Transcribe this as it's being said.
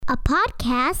A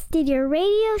podcast? Did your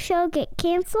radio show get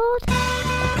canceled?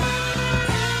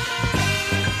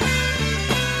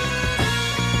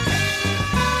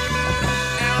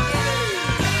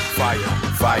 Fire.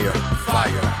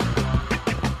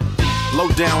 Low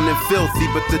down and filthy,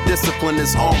 but the discipline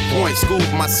is on point. Schooled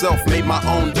myself, made my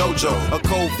own dojo. A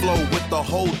cold flow with the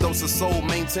whole dose of soul.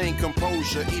 Maintain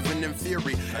composure, even in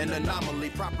theory. An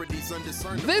anomaly, properties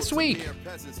undiscernible. This week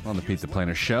on the Pete the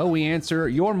Planner Show, we answer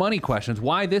your money questions.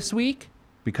 Why this week?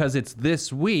 Because it's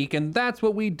this week, and that's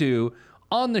what we do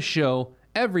on the show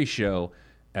every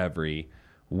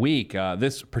week.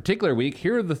 This particular week,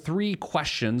 here are the 3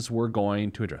 questions we're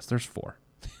going to address. There's 4.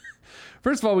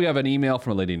 First of all, we have an email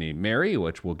from a lady named Mary,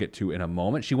 which we'll get to in a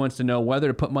moment. She wants to know whether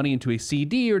to put money into a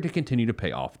CD or to continue to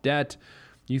pay off debt.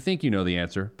 You think you know the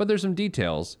answer, but there's some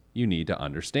details you need to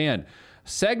understand.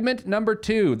 Segment number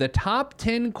 2, the top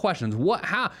 10 questions.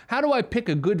 How do I pick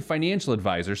a good financial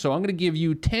advisor? So I'm going to give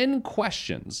you 10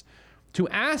 questions to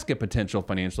ask a potential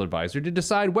financial advisor to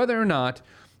decide whether or not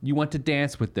you want to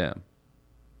dance with them.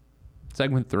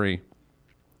 Segment 3.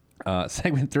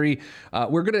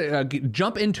 We're going to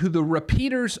jump into the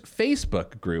Repeaters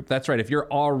Facebook group. That's right. If you're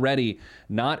already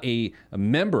not a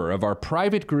member of our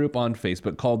private group on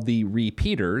Facebook called the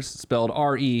Repeaters, spelled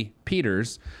R-E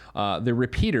Peters, the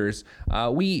Repeaters,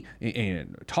 we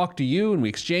talk to you and we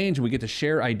exchange and we get to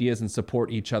share ideas and support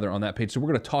each other on that page. So we're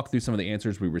going to talk through some of the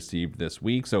answers we received this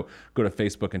week. So go to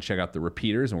Facebook and check out the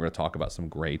Repeaters, and we're going to talk about some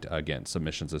great,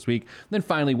 submissions this week. And then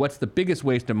finally, what's the biggest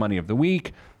waste of money of the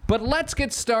week? But let's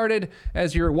get started.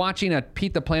 As you're watching at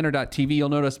PeteThePlanner.tv, you'll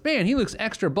notice, man, he looks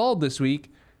extra bald this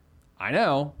week. I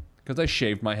know, because I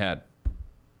shaved my head.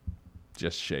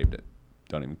 Just shaved it.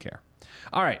 Don't even care.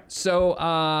 All right, so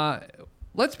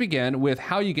let's begin with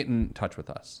how you get in touch with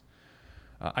us.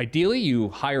 Ideally, you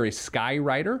hire a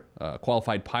skywriter, a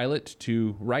qualified pilot,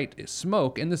 to write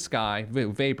smoke in the sky,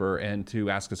 vapor, and to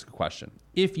ask us a question.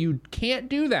 If you can't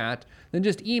do that, then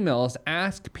just email us,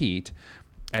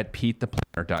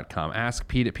 askpete@PeteThePlanner.com. Ask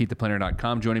Pete at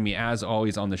PeteThePlanner.com. Joining me, as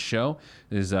always, on the show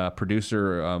is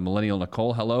producer Millennial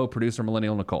Nicole. Hello, producer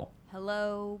Millennial Nicole.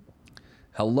 Hello.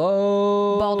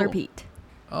 Hello. Balder Pete.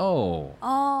 Oh.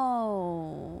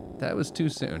 Oh. That was too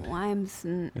soon.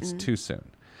 It's too soon.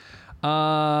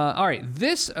 All right.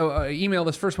 This email,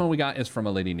 this first one we got is from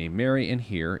a lady named Mary, and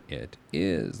here it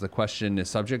is. The question is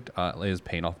subject is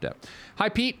paying off debt. Hi,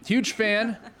 Pete. Huge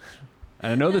fan.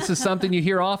 And I know this is something you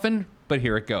hear often, but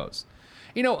here it goes.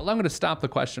 You know, I'm going to stop the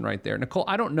question right there. Nicole,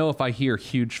 I don't know if I hear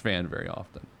huge fan very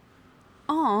often.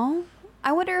 Oh,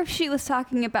 I wonder if she was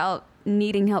talking about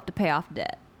needing help to pay off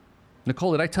debt.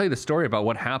 Nicole, did I tell you the story about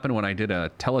what happened when I did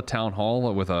a teletown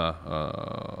hall with a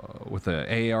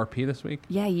AARP this week?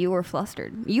 Yeah, you were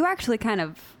flustered. You actually kind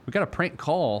of... We got a prank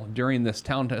call during this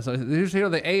town. So,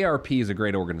 the AARP is a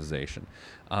great organization.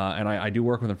 And I do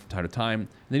work with them from time to time. And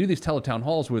they do these teletown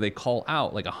halls where they call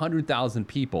out like 100,000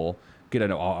 people, get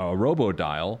a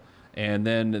robo-dial, and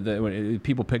then when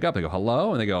people pick up, they go,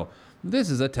 hello? And they go,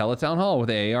 this is a teletown hall with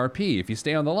AARP. If you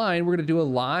stay on the line, we're going to do a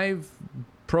live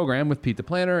program with Pete the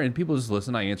Planner, and people just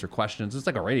listen. I answer questions. It's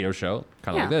like a radio show,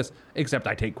 kind of like this, except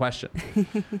I take questions.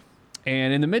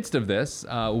 And in the midst of this,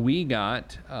 we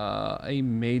got a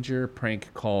major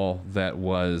prank call that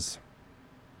was,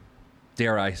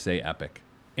 dare I say, epic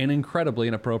and incredibly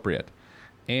inappropriate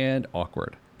and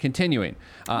awkward. Continuing,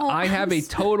 I have a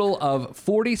total of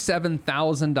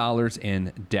 $47,000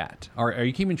 in debt. Are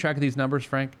you keeping track of these numbers,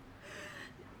 Frank?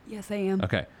 Yes, I am.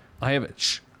 Okay. I have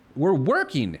it. We're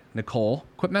working, Nicole.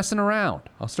 Quit messing around.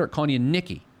 I'll start calling you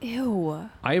Nikki. Ew.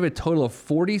 I have a total of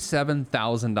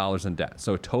 $47,000 in debt.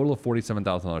 So a total of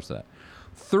 $47,000 in debt.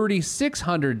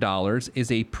 $3,600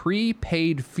 is a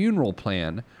prepaid funeral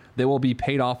plan that will be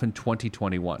paid off in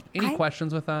 2021. Any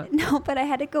questions with that? No, but I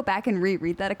had to go back and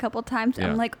reread that a couple times. Yeah.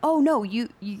 I'm like, oh no,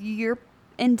 you're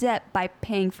in debt by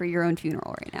paying for your own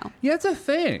funeral right now. Yeah, it's a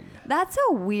thing. That's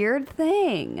a weird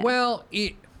thing. Well,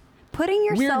 putting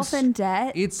yourself in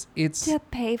debt it's to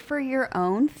pay for your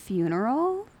own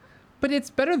funeral? But it's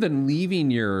better than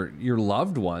leaving your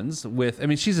loved ones with, I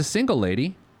mean, she's a single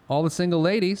lady, all the single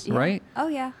ladies, yeah. right? Oh,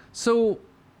 yeah. So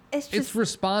it's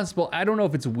responsible. I don't know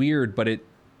if it's weird, but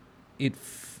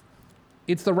it's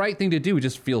the right thing to do. It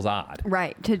just feels odd.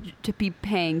 Right. To be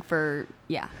paying for,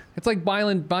 yeah. It's like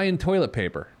buying toilet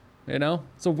paper, you know?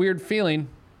 It's a weird feeling.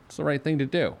 It's the right thing to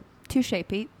do. Touche,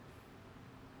 Pete.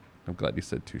 I'm glad you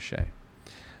said touche. It's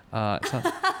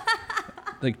not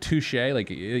like touche, like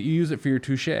you use it for your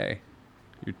touche.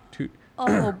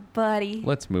 Oh, buddy.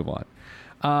 Let's move on.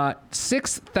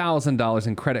 $6,000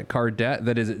 in credit card debt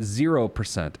that is at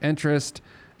 0% interest,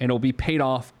 and it'll be paid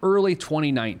off early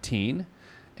 2019.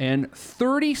 and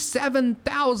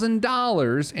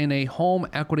 $37,000 in a home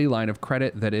equity line of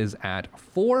credit that is at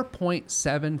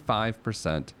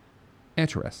 4.75%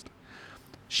 interest.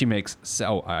 She makes,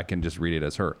 so I can just read it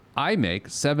as her. I make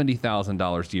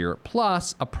 $70,000 a year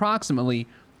plus approximately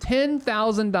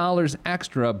 $10,000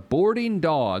 extra boarding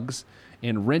dogs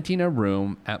and renting a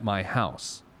room at my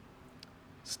house.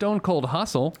 Stone cold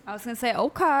hustle. I was going to say,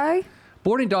 okay.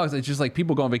 Boarding dogs, it's just like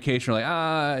people go on vacation,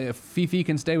 like, if Fifi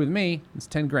can stay with me, it's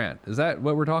 10 grand. Is that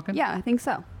what we're talking? Yeah, I think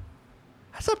so.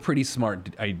 That's a pretty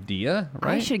smart idea,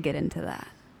 right? I should get into that.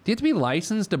 Do you have to be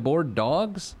licensed to board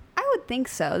dogs? I would think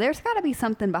so. There's got to be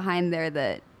something behind there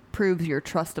that proves you're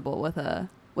trustable with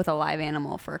a live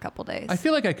animal for a couple days. I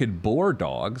feel like I could bore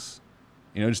dogs.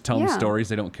 Just tell them stories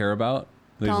they don't care about.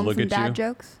 They Tell just them look some at dad you.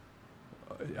 jokes.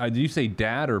 Do you say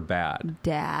dad or bad?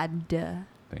 Dad.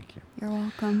 Thank you. You're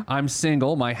welcome. I'm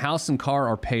single. My house and car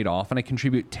are paid off, and I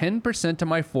contribute 10% to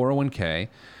my 401k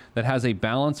that has a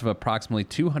balance of approximately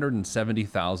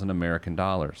 $270,000 American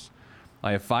dollars.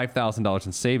 I have $5,000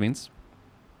 in savings.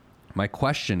 My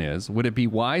question is, would it be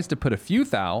wise to put a few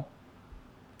thou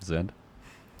in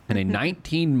a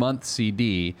 19-month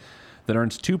CD that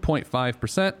earns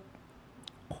 2.5%,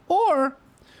 or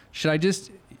should I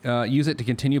just use it to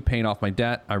continue paying off my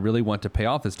debt? I really want to pay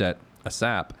off this debt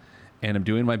ASAP, and I'm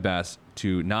doing my best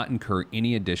to not incur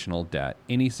any additional debt.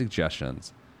 Any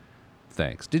suggestions?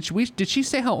 Thanks. Did she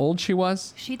say how old she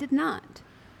was? She did not.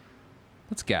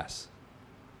 Let's guess.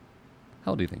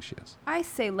 How old do you think she is? I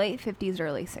say late 50s,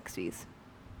 early 60s.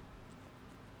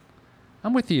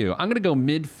 I'm with you. I'm going to go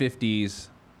mid-50s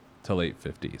to late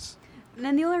 50s. And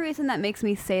then the only reason that makes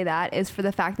me say that is for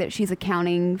the fact that she's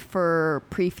accounting for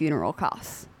pre-funeral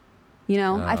costs.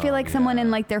 I feel like someone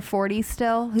in like their 40s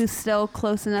still, who's still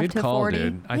close enough Good to call, 40.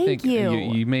 dude. I Thank think you.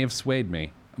 you may have swayed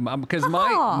me. Because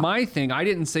my thing, I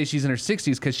didn't say she's in her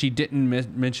 60s because she didn't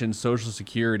mention Social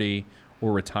Security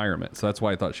or retirement. So that's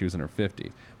why I thought she was in her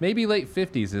 50s. Maybe late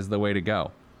 50s is the way to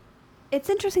go. It's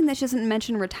interesting that she doesn't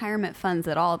mention retirement funds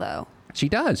at all, though. She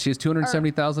does. She has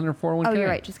 $270,000 in her 401k. Oh, you're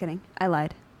right. Just kidding. I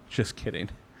lied. Just kidding.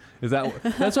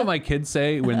 That's what my kids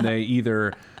say when they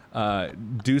either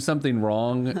do something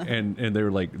wrong and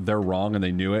they're wrong and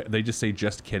they knew it. They just say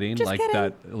just kidding. Just kidding.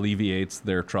 That alleviates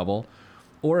their trouble.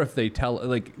 Or if they tell,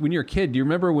 when you're a kid, do you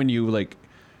remember when you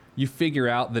you figure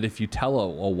out that if you tell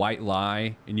a white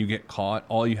lie and you get caught,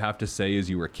 all you have to say is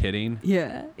you were kidding?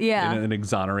 Yeah. And it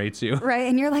exonerates you. Right.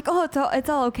 And you're like, oh, it's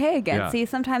all okay again. Yeah. See,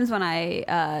 sometimes when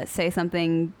I say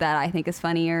something that I think is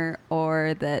funnier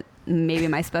or that maybe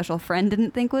my special friend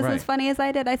didn't think was Right. as funny as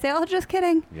I did, I say, oh, just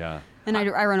kidding. Yeah. And I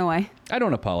run away. I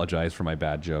don't apologize for my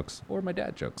bad jokes or my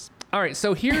dad jokes. All right,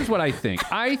 so here's what I think.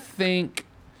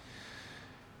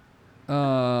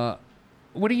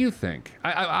 What do you think?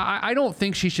 I don't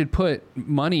think she should put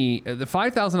money, the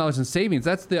 $5,000 in savings.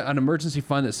 That's an emergency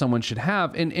fund that someone should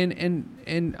have.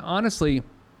 And honestly,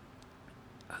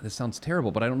 this sounds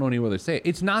terrible, but I don't know any other way to say it.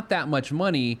 It's not that much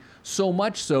money, so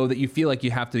much so that you feel like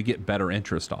you have to get better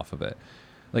interest off of it.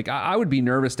 Like I would be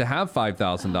nervous to have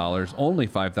 $5,000, only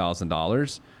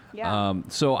 $5,000. Yeah.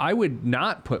 So I would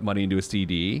not put money into a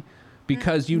CD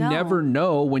because you No. never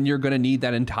know when you're going to need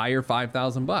that entire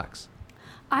 $5,000.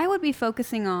 I would be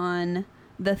focusing on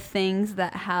the things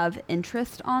that have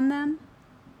interest on them.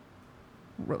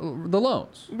 The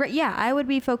loans. Right, yeah, I would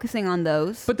be focusing on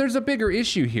those. But there's a bigger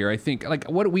issue here. I think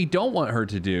what we don't want her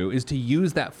to do is to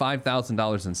use that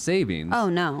 $5,000 in savings. Oh,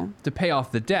 no. To pay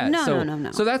off the debt. No, so,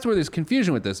 no. So that's where there's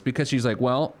confusion with this because she's like,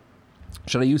 well,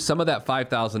 should I use some of that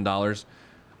 $5,000?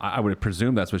 I would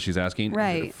presume that's what she's asking.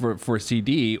 Right. For a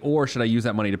CD, or should I use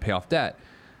that money to pay off debt?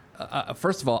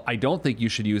 First of all, I don't think you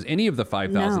should use any of the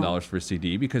 $5,000 for a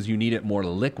CD because you need it more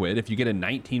liquid. If you get a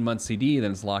 19-month CD, then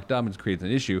it's locked up and it creates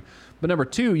an issue. But number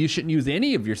two, you shouldn't use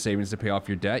any of your savings to pay off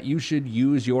your debt. You should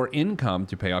use your income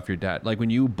to pay off your debt. Like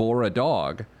when you bore a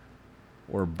dog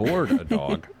or board a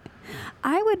dog.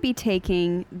 I would be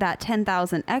taking that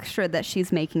 $10,000 extra that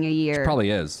she's making a year.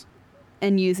 Probably is.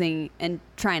 And using and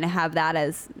trying to have that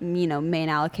as, main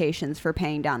allocations for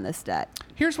paying down this debt.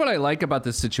 Here's what I like about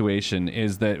this situation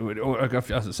is that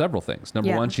several things.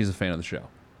 Number one, she's a fan of the show.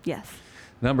 Yes.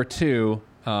 Number two,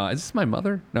 is this my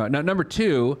mother? No. Number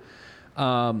two,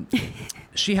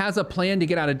 she has a plan to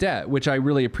get out of debt, which I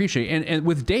really appreciate. And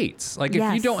with dates, if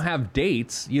you don't have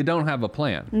dates, you don't have a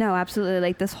plan. No, absolutely.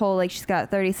 Like this whole, she's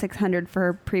got $3,600 for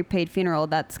her prepaid funeral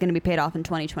that's going to be paid off in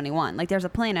 2021. Like there's a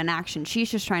plan in action. She's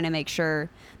just trying to make sure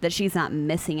that she's not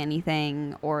missing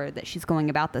anything or that she's going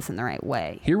about this in the right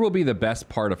way. Here will be the best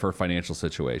part of her financial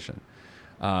situation.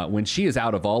 When she is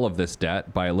out of all of this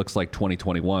debt by, it looks like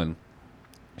 2021,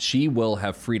 she will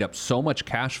have freed up so much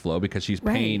cash flow because she's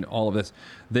paying all of this,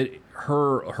 that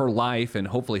her life and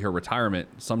hopefully her retirement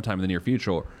sometime in the near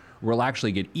future will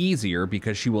actually get easier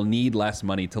because she will need less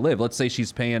money to live. Let's say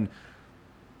she's paying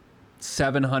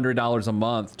 $700 a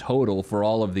month total for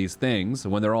all of these things.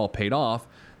 And when they're all paid off,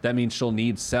 that means she'll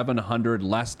need $700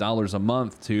 less a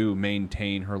month to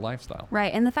maintain her lifestyle.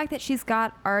 Right. And the fact that she's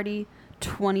got already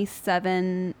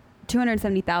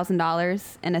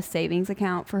 $270,000 in a savings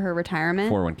account for her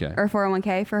retirement. 401k. Or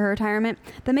 401k for her retirement.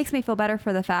 That makes me feel better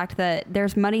for the fact that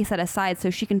there's money set aside so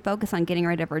she can focus on getting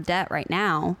rid of her debt right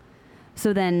now.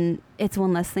 So then it's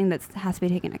one less thing that has to be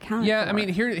taken account Yeah, for. I mean,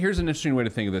 here's an interesting way to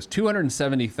think of this.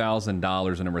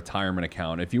 $270,000 in a retirement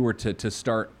account, if you were to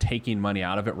start taking money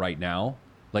out of it right now,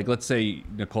 like let's say,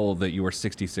 Nicole, that you were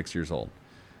 66 years old,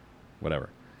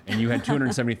 whatever, and you had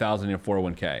 $270,000 in a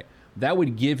 401k, that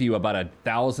would give you about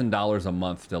 $1,000 a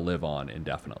month to live on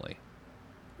indefinitely.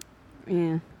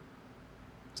 Yeah.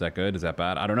 Is that good? Is that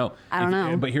bad? I don't know. I don't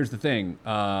know. But here's the thing.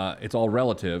 It's all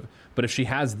relative. But if she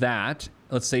has that,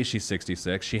 let's say she's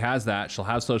 66, she has that, she'll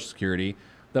have Social Security.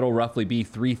 That'll roughly be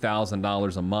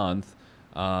 $3,000 a month,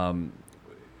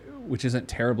 which isn't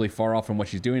terribly far off from what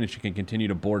she's doing if she can continue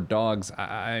to board dogs.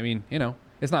 I mean, you know,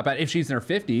 it's not bad. If she's in her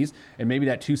 50s and maybe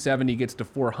that 270 gets to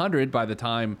 400 by the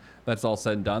time that's all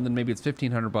said and done, then maybe it's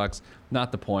 $1,500.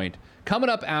 Not the point. Coming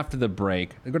up after the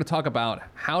break, we're going to talk about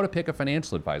how to pick a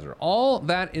financial advisor. All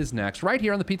that is next, right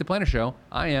here on the Pete the Planner Show.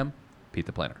 I am Pete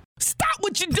the Planner. Stop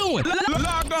what you're doing.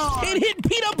 Log on and hit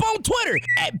Pete up on Twitter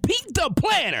at Pete the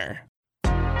Planner.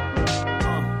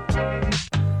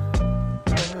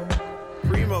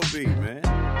 Primo beat, man.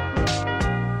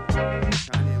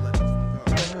 Kanye let this one go.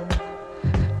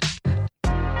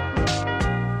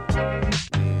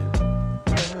 Man,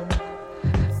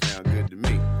 sound good to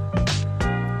me.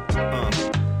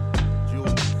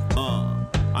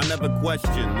 I never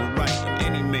question the right of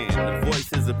any man to voice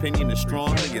his opinion as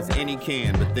strongly as any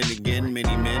can. But then again,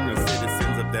 many men are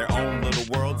citizens of their own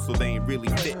little world, so they ain't really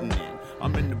fitting in.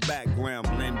 I'm in the background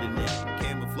blending in,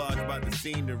 camouflaged by the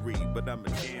scenery, but I'm a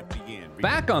champion.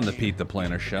 Back on the Pete the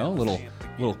Planner Show, little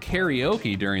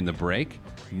karaoke during the break.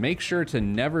 Make sure to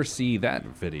never see that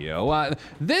video.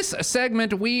 This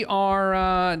segment, we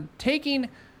are taking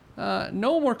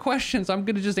no more questions. I'm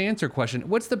going to just answer a question.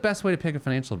 What's the best way to pick a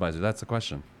financial advisor? That's the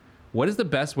question. What is the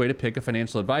best way to pick a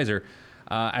financial advisor?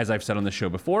 As I've said on the show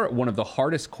before, one of the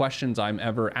hardest questions I'm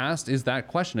ever asked is that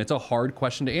question. It's a hard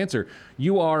question to answer.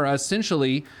 You are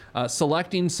essentially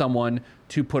selecting someone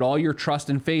to put all your trust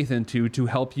and faith into to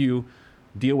help you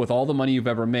deal with all the money you've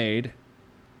ever made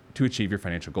to achieve your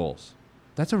financial goals.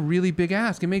 That's a really big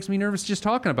ask. It makes me nervous just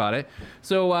talking about it.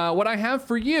 So what I have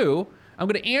for you, I'm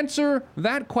going to answer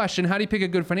that question, how do you pick a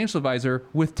good financial advisor,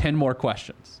 with 10 more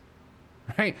questions.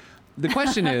 Right? The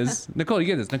question is, Nicole, you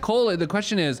get this. Nicole, the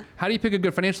question is, how do you pick a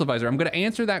good financial advisor? I'm going to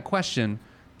answer that question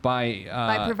by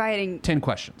providing 10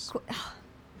 questions.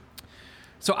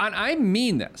 So I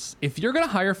mean this. If you're going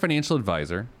to hire a financial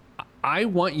advisor, I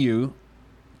want you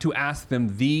to ask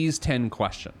them these 10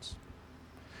 questions.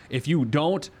 If you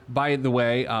don't, by the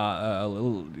way,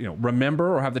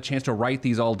 remember or have the chance to write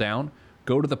these all down,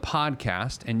 go to the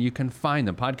podcast and you can find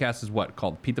them. Podcast is what?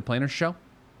 Called Pete the Planner Show?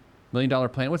 $1 Million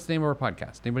Plan. What's the name of our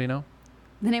podcast? Anybody know?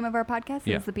 The name of our podcast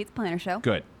Yeah. is The Pete the Planner Show.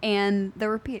 Good. And the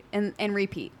repeat and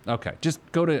repeat. Okay. Just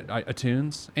go to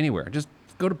iTunes, anywhere. Just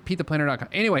go to PeteThePlanner.com.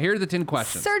 Anyway, here are the 10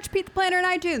 questions. Search Pete the Planner in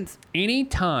iTunes.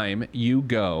 Anytime you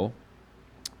go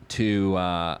to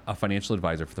a financial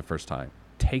advisor for the first time,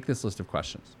 take this list of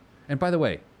questions. And by the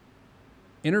way,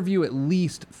 interview at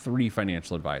least 3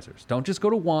 financial advisors. Don't just go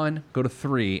to 1, go to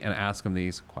 3 and ask them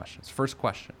these questions. First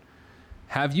question.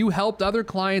 Have you helped other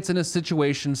clients in a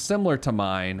situation similar to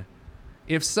mine?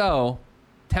 If so,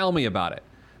 tell me about it.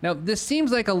 Now, this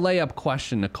seems like a layup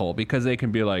question, Nicole, because they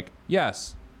can be like,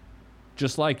 yes,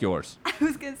 just like yours. I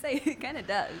was going to say, it kind of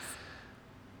does.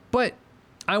 But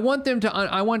I want them to,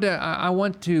 I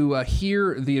want to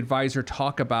hear the advisor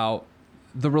talk about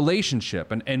the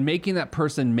relationship and making that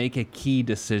person make a key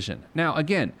decision. Now,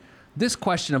 again, this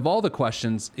question of all the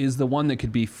questions is the one that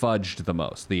could be fudged the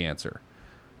most, the answer.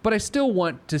 But I still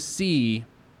want to see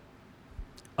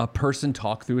a person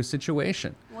talk through a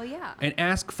situation. Well, yeah. And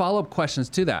ask follow-up questions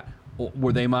to that.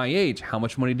 Were they my age? How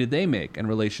much money did they make in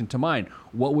relation to mine?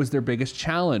 What was their biggest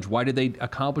challenge? Why did they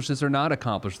accomplish this or not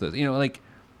accomplish this? You know,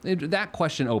 that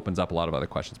question opens up a lot of other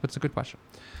questions, but it's a good question.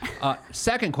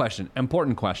 Second question,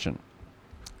 important question.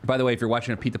 By the way, if you're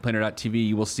watching on PeteThePlanner.tv,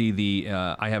 you will see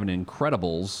I have an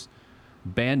Incredibles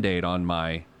Band-Aid on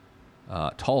my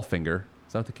tall finger.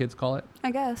 Is that what the kids call it?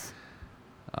 I guess.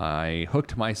 I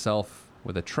hooked myself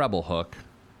with a treble hook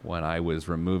when I was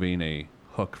removing a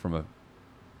hook from a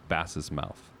bass's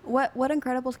mouth. What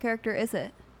Incredibles character is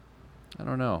it? I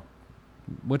don't know.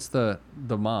 What's the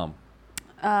mom?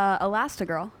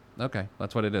 Elastigirl. Okay,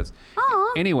 that's what it is.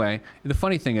 Aw. Anyway, the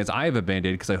funny thing is I have a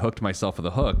Band-Aid because I hooked myself with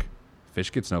a hook.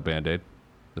 Fish gets no Band-Aid.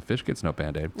 The fish gets no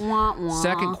Band-Aid. Wah, wah.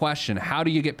 Second question, how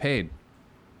do you get paid?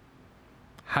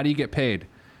 How do you get paid?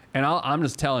 And I'm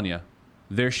just telling you,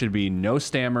 there should be no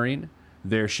stammering.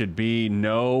 There should be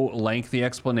no lengthy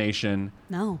explanation.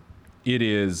 No. It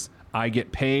is, I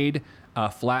get paid a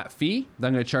flat fee that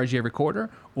I'm going to charge you every quarter,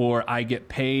 or I get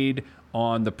paid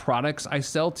on the products I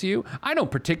sell to you. I don't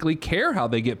particularly care how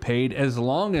they get paid as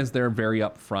long as they're very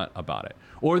upfront about it.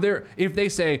 Or if they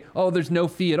say, oh, there's no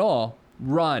fee at all,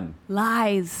 run.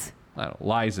 Lies. I don't know,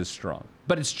 lies is strong,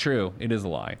 but it's true. It is a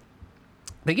lie.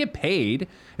 They get paid.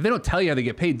 If they don't tell you how they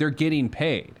get paid, they're getting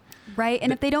paid. Right.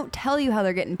 And if they don't tell you how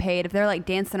they're getting paid, if they're like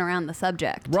dancing around the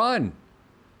subject. Run.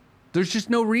 There's just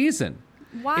no reason.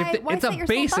 Why It's set a yourself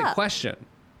basic up? question.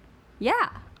 Yeah.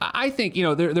 I think,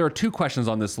 there are two questions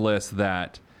on this list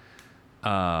that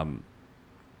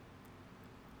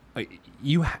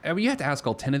you have to ask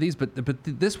all 10 of these, but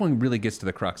this one really gets to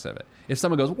the crux of it. If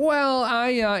someone goes, well,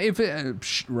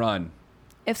 run.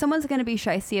 If someone's going to be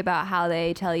shicey about how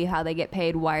they tell you how they get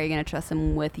paid, why are you going to trust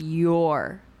them with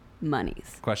your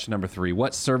monies? Question number 3,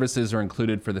 what services are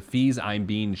included for the fees I'm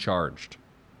being charged?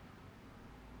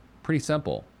 Pretty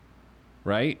simple,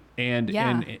 right? And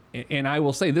I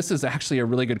will say this is actually a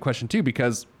really good question too,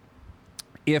 because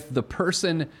if the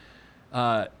person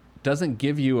doesn't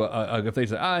give you if they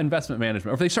say investment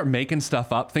management, or if they start making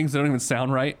stuff up, things that don't even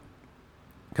sound right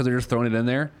because they're just throwing it in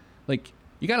there, like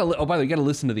you gotta. Oh, by the way, you gotta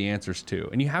listen to the answers too,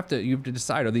 and you have to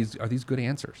decide, are these good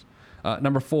answers?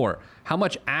 Number 4, how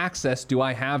much access do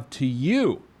I have to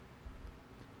you?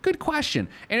 Good question,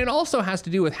 and it also has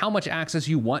to do with how much access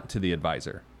you want to the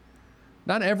advisor.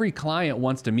 Not every client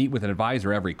wants to meet with an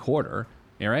advisor every quarter,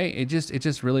 all right? It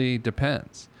just really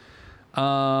depends.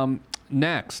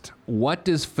 Next, what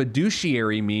does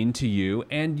fiduciary mean to you,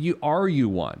 and are you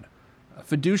one?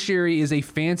 Fiduciary is a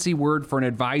fancy word for an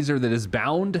advisor that is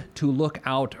bound to look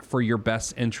out for your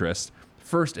best interests,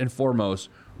 first and foremost,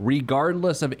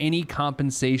 regardless of any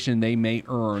compensation they may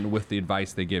earn with the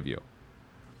advice they give you.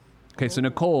 Okay, so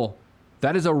Nicole,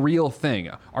 that is a real thing.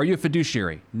 Are you a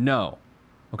fiduciary? No.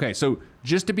 Okay, so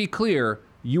just to be clear,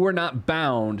 you are not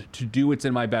bound to do what's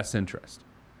in my best interest.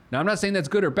 Now, I'm not saying that's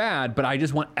good or bad, but I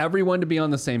just want everyone to be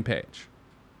on the same page.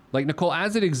 Like, Nicole,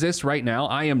 as it exists right now,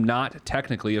 I am not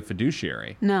technically a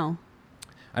fiduciary. No.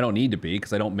 I don't need to be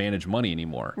because I don't manage money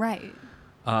anymore. Right.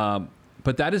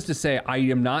 But that is to say, I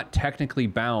am not technically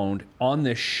bound on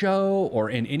this show or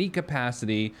in any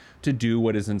capacity to do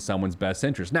what is in someone's best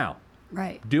interest. Now,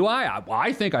 Right. do I? Well,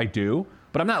 I think I do,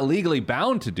 but I'm not legally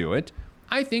bound to do it.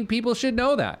 I think people should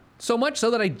know that. So much so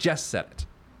that I just said it.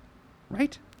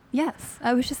 Right? Yes.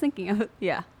 I was just thinking of it.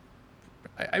 Yeah.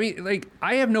 I mean, like,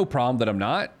 I have no problem that I'm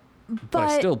not, but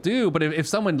I still do. But if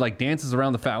someone like dances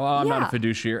around the fact, well, I'm not a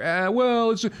fiduciary. Well,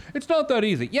 it's not that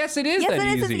easy. Yes, it is that easy. Yes,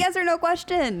 it is. It's a yes or no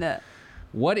question.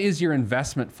 What is your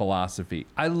investment philosophy?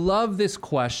 I love this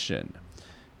question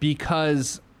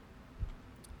because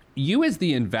you as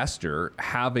the investor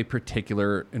have a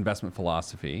particular investment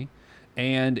philosophy,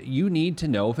 and you need to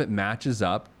know if it matches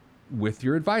up with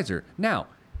your advisor. Now,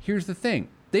 here's the thing.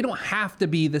 They don't have to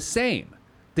be the same.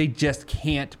 They just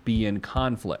can't be in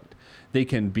conflict. They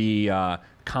can be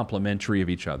complementary of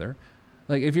each other.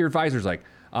 Like if your advisor's like,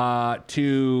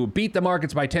 to beat the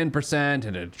markets by 10%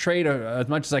 and to trade as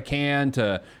much as I can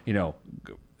to,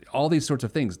 all these sorts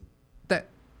of things,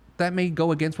 that may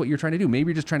go against what you're trying to do. Maybe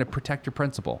you're just trying to protect your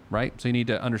principal, right? So you need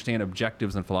to understand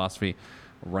objectives and philosophy.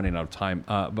 We're running out of time.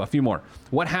 But a few more.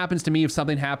 What happens to me if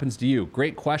something happens to you?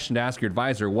 Great question to ask your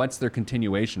advisor. What's their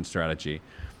continuation strategy?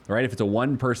 Right? If it's a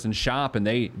one-person shop and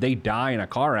they die in a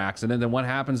car accident, then what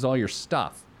happens to all your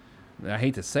stuff? I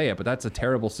hate to say it, but that's a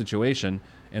terrible situation,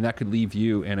 and that could leave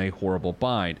you in a horrible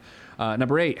bind.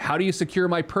 Number 8, how do you secure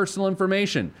my personal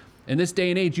information? In this day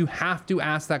and age, you have to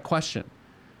ask that question.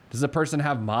 Does the person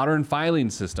have modern filing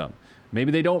system? Maybe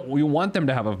they don't. We want them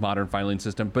to have a modern filing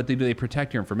system, but do they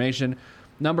protect your information?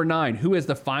 Number 9, who has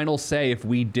the final say if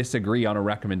we disagree on a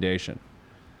recommendation?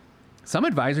 Some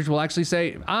advisors will actually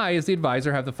say, I, as the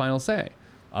advisor, have the final say.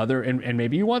 And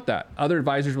maybe you want that. Other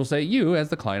advisors will say, you, as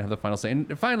the client, have the final say.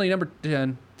 And finally, number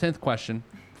 10th question,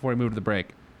 before we move to the break.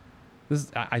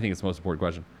 I think it's the most important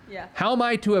question. Yeah. How am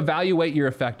I to evaluate your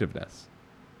effectiveness?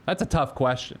 That's a tough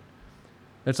question.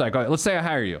 It's like, all right, let's say I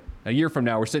hire you. A year from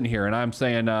now, we're sitting here, and I'm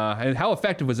saying, how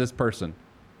effective was this person?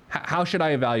 How should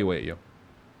I evaluate you?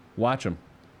 Watch them.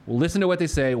 Listen to what they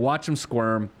say. Watch them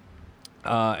squirm.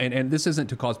 And this isn't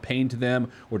to cause pain to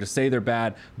them or to say they're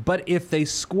bad, but if they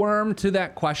squirm to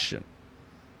that question,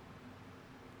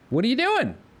 what are you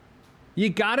doing? You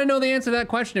got to know the answer to that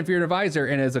question if you're an advisor,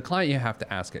 and as a client, you have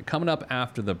to ask it. Coming up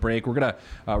after the break, we're going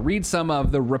to read some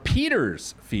of the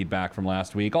repeaters' feedback from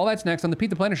last week. All that's next on the Pete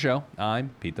the Planner Show.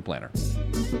 I'm Pete the Planner.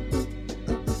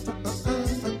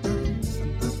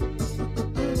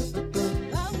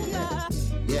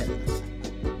 Yeah.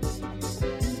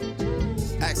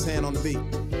 Axe hand on the beat.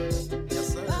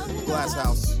 Yes, sir. Glass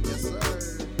House. Yes, sir.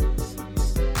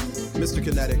 Mr.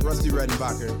 Kinetic, Rusty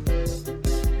Redenbacher.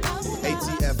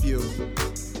 ATFU.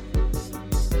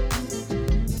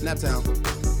 Naptown.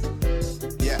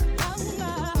 Yeah.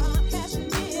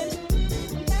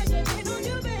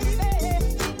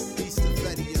 Peace to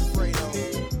Fetty and Fredo.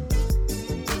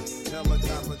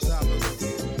 Helicopter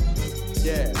choppers.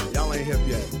 Yeah, y'all ain't hip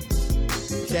yet.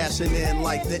 Cashing in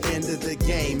like the end of the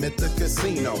game at the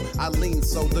casino. I lean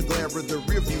so the glare of the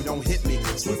rear view don't hit me.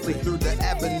 Swiftly through the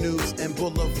avenues and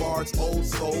boulevards. Old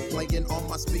soul playing on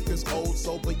my speakers. Old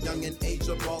soul but young in age,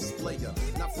 a boss player.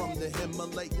 Not from the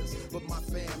Himalayas, but my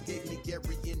fam gave me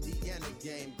Gary, Indiana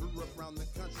game. Grew up around the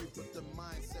country, but the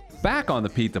mindset was... Back on the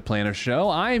Pete the Planner Show,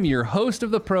 I am your host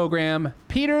of the program,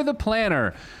 Peter the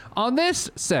Planner. On this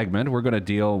segment, we're going to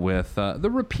deal with the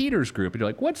Repeaters group. And you're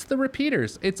like, what's the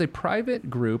Repeaters? It's a private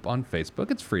group on Facebook.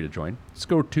 It's free to join. Just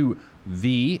go to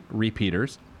The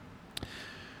Repeaters,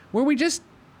 where we just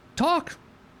talk,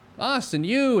 us and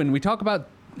you, and we talk about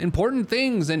important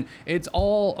things. And it's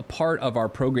all a part of our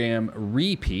program,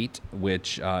 Repeat,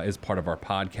 which is part of our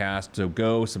podcast. So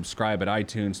go subscribe at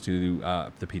iTunes to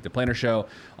the Pete the Planner Show.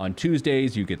 On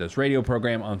Tuesdays, you get this radio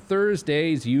program. On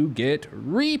Thursdays, you get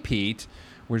Repeat,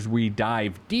 where we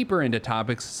dive deeper into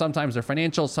topics. Sometimes they're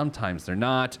financial, sometimes they're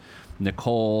not.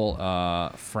 Nicole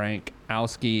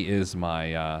Frankowski is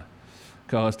my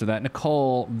co-host of that.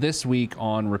 Nicole, this week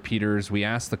on Repeaters, we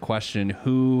asked the question,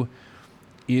 who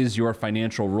is your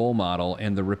financial role model?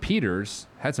 And the Repeaters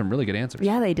had some really good answers.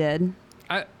 Yeah, they did.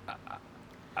 I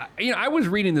was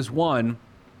reading this one,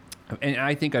 and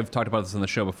I think I've talked about this on the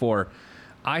show before.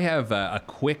 I have a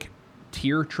quick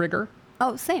tear trigger.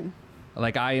 Oh, same.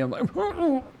 Like I am like,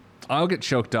 I'll get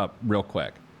choked up real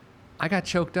quick. I got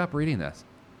choked up reading this.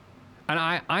 And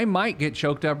I might get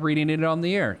choked up reading it on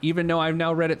the air, even though I've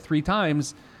now read it 3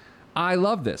 times. I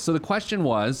love this. So the question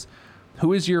was,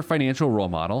 who is your financial role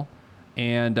model?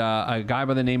 And a guy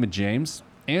by the name of James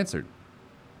answered.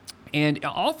 And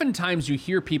oftentimes you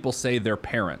hear people say their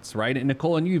parents, right? And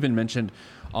Nicole, and you even mentioned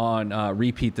on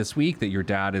Repeat this week that your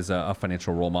dad is a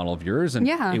financial role model of yours. And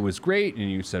yeah. It was great. And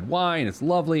you said why, and it's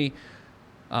lovely.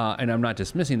 And I'm not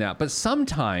dismissing that. But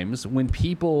sometimes when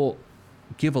people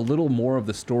give a little more of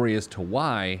the story as to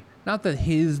why, not that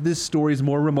this story is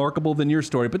more remarkable than your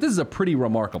story, but this is a pretty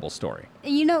remarkable story.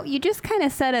 You know, you just kind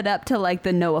of set it up to like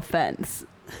the no offense.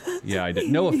 Yeah, I did.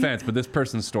 No offense, but this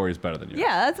person's story is better than yours.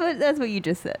 Yeah, that's what you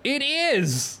just said. It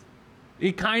is.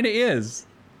 It kind of is.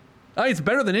 It's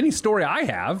better than any story I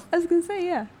have. I was going to say,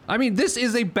 yeah. I mean, this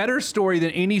is a better story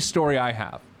than any story I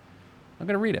have. I'm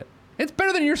going to read it. It's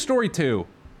better than your story, too.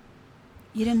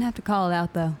 You didn't have to call it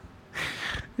out, though.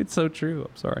 It's so true.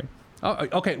 I'm sorry. Oh,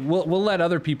 okay, we'll let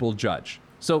other people judge.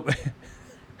 So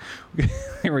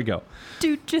here we go.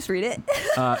 Dude, just read it.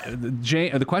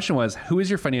 The question was, who is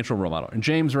your financial role model? And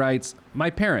James writes, my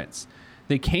parents.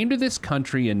 They came to this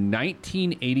country in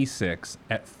 1986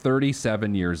 at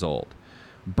 37 years old,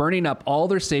 burning up all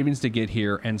their savings to get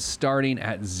here and starting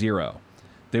at zero.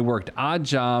 They worked odd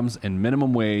jobs and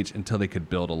minimum wage until they could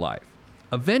build a life.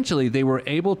 Eventually, they were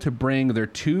able to bring their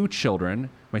 2 children,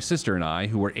 my sister and I,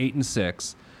 who were 8 and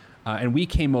 6, and we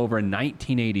came over in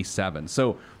 1987.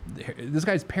 So this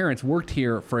guy's parents worked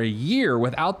here for a year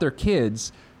without their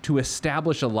kids to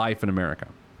establish a life in America.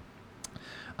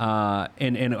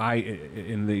 And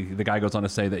the guy goes on to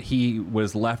say that he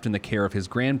was left in the care of his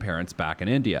grandparents back in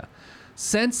India.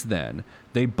 Since then,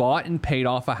 they bought and paid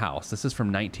off a house. This is from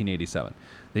 1987.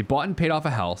 They bought and paid off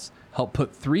a house, helped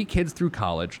put 3 kids through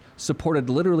college, supported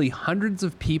literally hundreds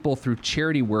of people through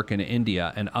charity work in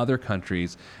India and other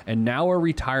countries, and now are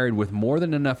retired with more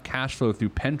than enough cash flow through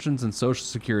pensions and Social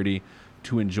Security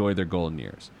to enjoy their golden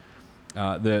years.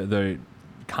 The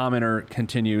commenter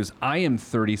continues, I am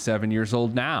 37 years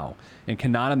old now and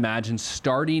cannot imagine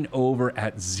starting over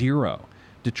at zero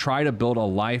to try to build a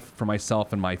life for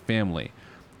myself and my family.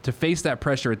 To face that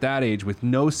pressure at that age with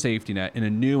no safety net in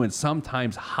a new and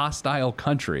sometimes hostile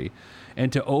country,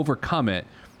 and to overcome it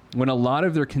when a lot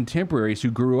of their contemporaries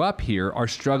who grew up here are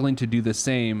struggling to do the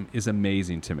same is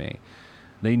amazing to me.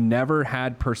 They never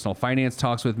had personal finance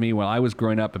talks with me while I was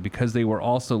growing up, but because they were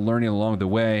also learning along the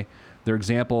way, Their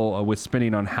example with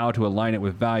spending on how to align it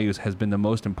with values has been the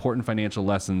most important financial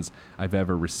lessons I've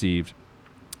ever received.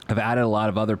 I've added a lot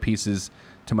of other pieces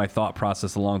to my thought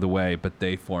process along the way, but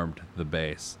they formed the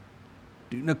base.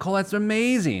 Dude, Nicole, that's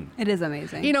amazing. It is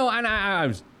amazing. You know, and I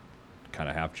was kind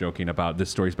of half joking about this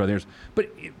story's about theirs,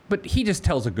 but he just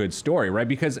tells a good story, right?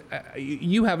 Because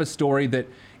you have a story that,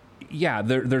 yeah,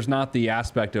 there's not the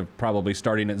aspect of probably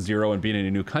starting at zero and being in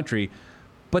a new country,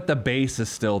 but the base is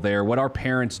still there. What our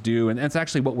parents do, and that's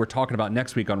actually what we're talking about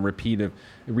next week on Repeat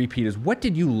is what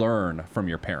did you learn from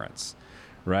your parents,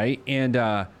 right?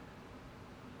 And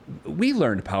we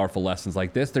learned powerful lessons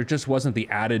like this. There just wasn't the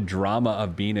added drama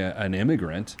of being an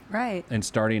immigrant, right, and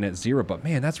starting at zero. But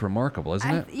man, that's remarkable, isn't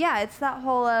it? Yeah, it's that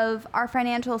whole of our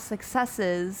financial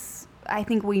successes. I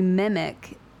think we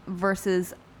mimic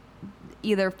versus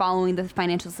either following the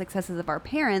financial successes of our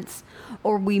parents,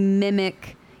 or we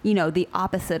mimic, you know, the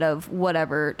opposite of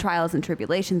whatever trials and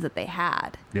tribulations that they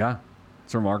had. Yeah,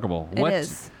 it's remarkable. It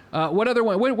is. What other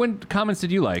one? What comments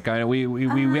did you like?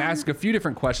 We asked a few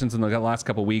different questions in the last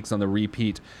couple of weeks on the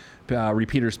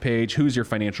Repeaters page. Who's your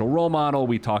financial role model?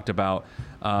 We talked about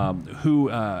who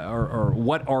or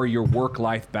what are your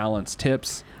work-life balance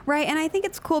tips. Right, and I think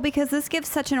it's cool because this gives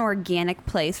such an organic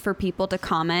place for people to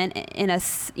comment in a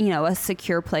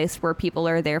secure place where people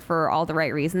are there for all the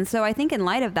right reasons. So I think in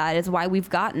light of that is why we've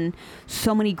gotten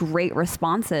so many great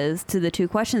responses to the 2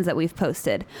 questions that we've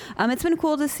posted. It's been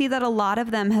cool to see that a lot of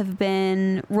them have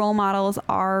been role models,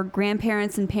 are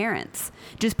grandparents and parents,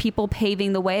 just people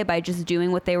paving the way by just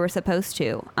doing what they were supposed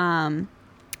to.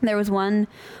 There was one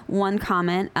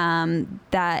comment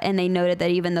that, and they noted that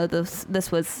even though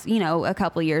this was, you know, a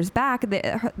couple years back,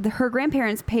 her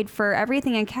grandparents paid for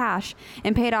everything in cash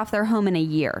and paid off their home in a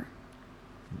year.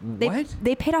 What?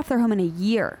 They paid off their home in a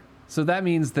year. So that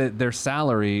means that their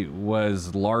salary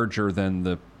was larger than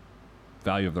the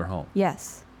value of their home.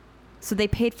 Yes. So they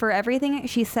paid for everything.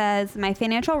 She says, my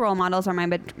financial role models are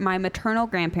my maternal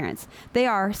grandparents. They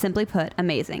are, simply put,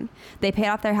 amazing. They paid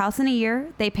off their house in a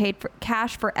year. They paid for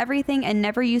cash for everything and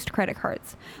never used credit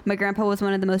cards. My grandpa was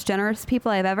one of the most generous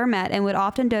people I've ever met and would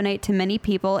often donate to many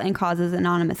people and causes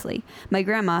anonymously. My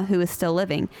grandma, who is still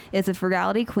living, is a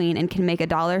frugality queen and can make a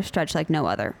dollar stretch like no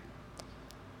other.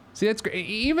 See, that's great.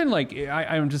 Even like,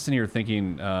 I'm just sitting here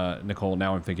thinking, Nicole,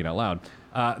 now I'm thinking out loud,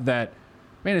 that,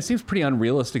 man, it seems pretty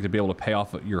unrealistic to be able to pay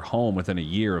off your home within a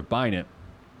year of buying it.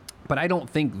 But I don't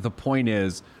think the point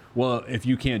is, well, if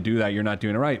you can't do that, you're not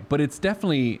doing it right. But it's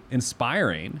definitely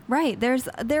inspiring. Right.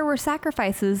 There were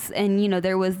sacrifices and, you know,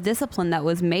 there was discipline that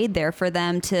was made there for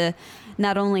them to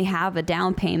not only have a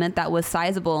down payment that was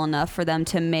sizable enough for them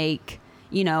to make,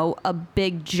 you know, a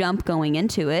big jump going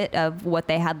into it of what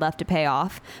they had left to pay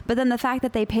off. But then the fact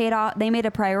that they made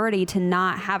a priority to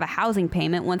not have a housing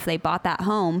payment once they bought that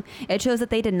home, it shows that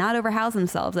they did not overhouse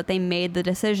themselves, that they made the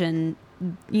decision,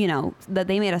 you know, that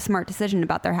they made a smart decision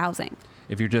about their housing.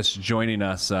 If you're just joining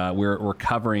us, we're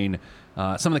covering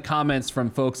some of the comments from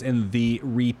folks in the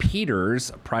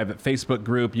Repeaters private Facebook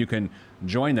group. You can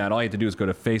join that. All you have to do is go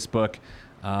to Facebook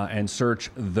and search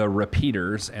the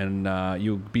Repeaters, and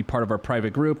you'll be part of our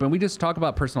private group. And we just talk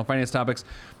about personal finance topics.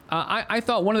 I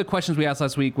thought one of the questions we asked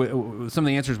last week, some of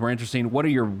the answers were interesting. What are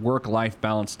your work-life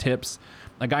balance tips?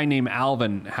 A guy named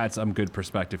Alvin had some good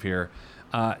perspective here.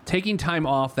 Taking time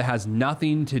off that has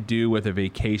nothing to do with a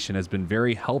vacation has been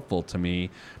very helpful to me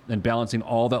in balancing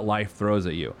all that life throws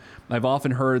at you. I've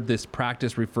often heard this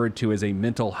practice referred to as a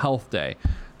mental health day.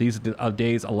 These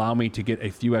days allow me to get a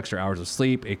few extra hours of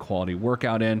sleep, a quality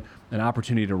workout in, an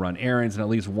opportunity to run errands, and at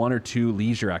least 1 or 2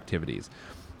 leisure activities.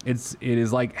 It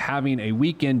is like having a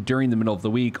weekend during the middle of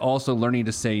the week. Also, learning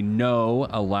to say no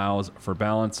allows for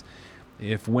balance.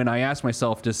 If when I ask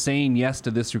myself, does saying yes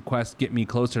to this request get me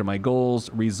closer to my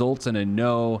goals, results in a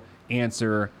no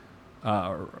answer,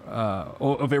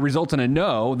 if it results in a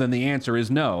no, then the answer is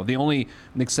no. The only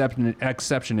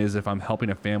exception is if I'm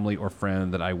helping a family or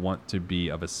friend that I want to be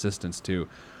of assistance to.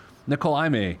 Nicole,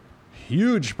 I'm a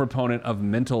huge proponent of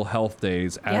mental health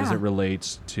days as it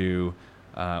relates to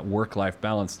work-life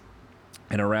balance.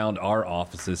 And around our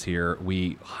offices here,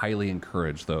 we highly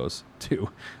encourage those to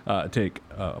take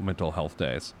mental health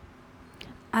days.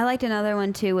 I liked another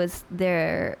one too. Was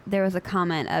there was a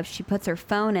comment of she puts her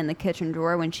phone in the kitchen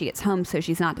drawer when she gets home so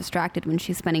she's not distracted when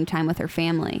she's spending time with her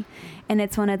family, and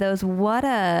it's one of those what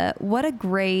a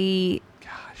great.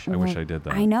 Gosh, I wish I did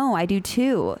that. I know, I do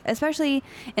too. Especially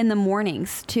in the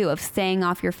mornings too, of staying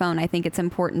off your phone. I think it's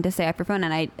important to stay off your phone,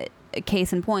 and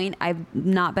case in point, I've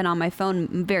not been on my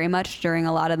phone very much during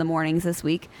a lot of the mornings this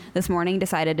week. This morning,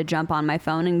 decided to jump on my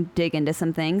phone and dig into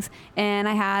some things, and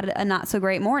I had a not so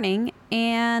great morning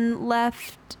and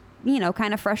left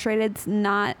kind of frustrated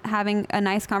not having a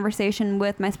nice conversation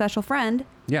with my special friend.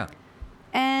 Yeah.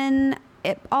 And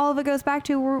all of it goes back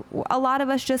to a lot of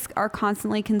us just are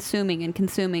constantly consuming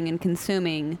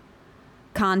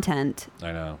content.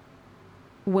 I know.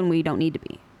 When we don't need to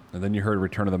be. And then you heard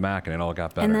Return of the Mac and it all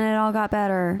got better. And then it all got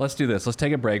better. Let's do this. Let's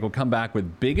take a break. We'll come back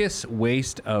with biggest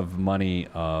waste of money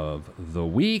of the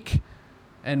week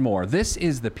and more. This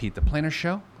is the Pete the Planner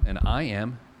Show, and I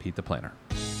am Pete the Planner.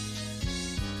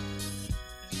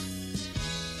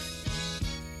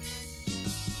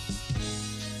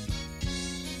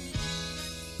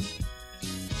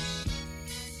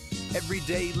 Every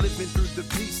day living through the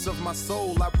peace of my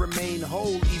soul, I remain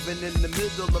whole, even in the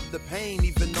middle of the pain.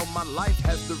 Even though my life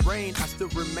has the rain, I still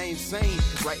remain sane.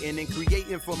 Writing and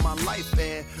creating for my life,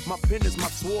 and my pen is my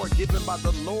sword given by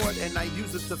the Lord, and I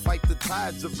use it to fight the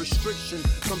tides of restriction.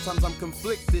 Sometimes I'm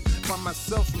conflicted, find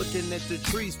myself looking at the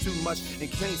trees too much and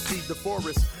can't see the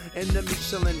forest. Enemy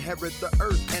shall inherit the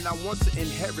earth, and I want to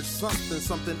inherit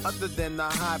something other than the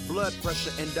high blood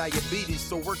pressure and diabetes.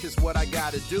 So work is what I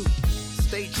gotta do.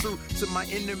 Stay true to my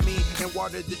enemy and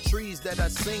water the trees that I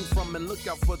sing from, and look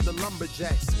out for the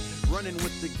lumberjacks. Running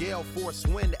with the gale force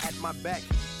wind at my back.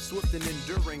 Swift and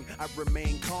enduring, I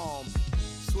remain calm.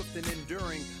 Swift and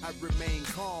enduring, I remain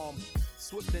calm.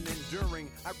 Swift and enduring,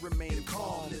 I remain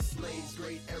calm. This lays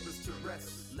great errors to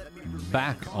rest. Let me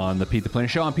Back on the Pete the Planner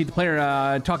Show. I'm Pete the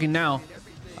Planner, talking now.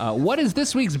 What is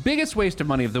this week's biggest waste of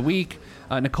money of the week?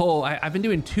 Nicole, I've been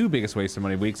doing 2 biggest waste of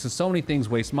money weeks, so many things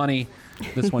waste money.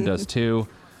 This one does too.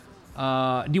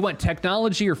 Do you want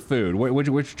technology or food?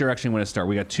 Which direction you want to start?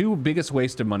 We got 2 biggest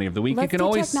waste of money of the week. Let's do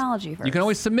technology first. You can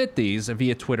always submit these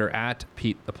via Twitter at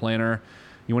Pete the Planner.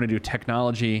 You want to do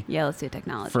technology? Yeah, let's do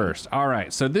technology first. All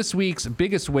right. So this week's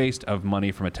biggest waste of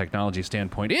money from a technology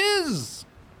standpoint is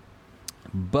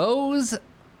Bose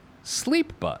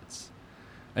Sleep Buds.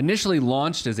 Initially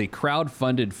launched as a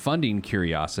crowd-funded funding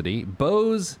curiosity,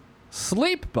 Bose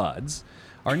Sleep Buds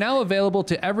are now available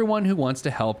to everyone who wants to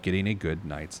help getting a good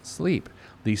night's sleep.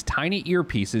 These tiny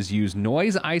earpieces use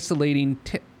noise-isolating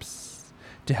tips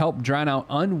to help drown out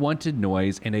unwanted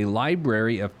noise and a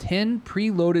library of 10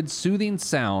 preloaded soothing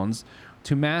sounds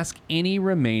to mask any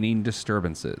remaining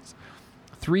disturbances.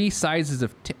 3 sizes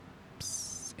of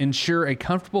tips ensure a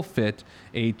comfortable fit,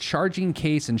 a charging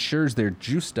case ensures they're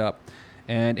juiced up,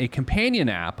 and a companion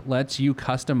app lets you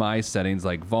customize settings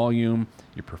like volume,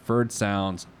 your preferred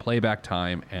sounds, playback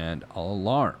time, and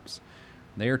alarms.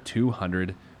 They are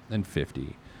 $250.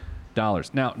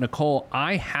 Now, Nicole,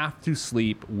 I have to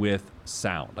sleep with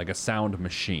sound, like a sound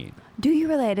machine. Do you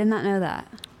really? I did not know that.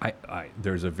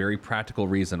 There's a very practical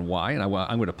reason why, and I'm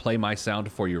going to play my sound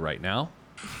for you right now.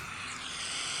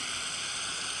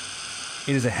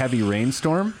 It is a heavy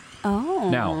rainstorm. Oh.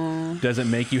 Now, does it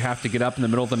make you have to get up in the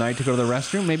middle of the night to go to the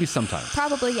restroom? Maybe sometimes.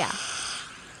 Probably, yeah.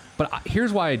 But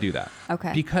here's why I do that.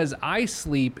 Okay. Because I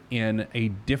sleep in a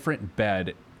different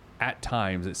bed at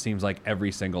times, it seems like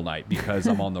every single night, because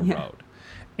I'm on the road.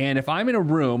 And if I'm in a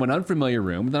room, an unfamiliar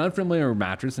room, with an unfamiliar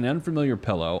mattress, an unfamiliar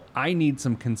pillow, I need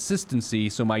some consistency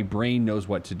so my brain knows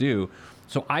what to do.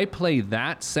 So I play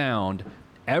that sound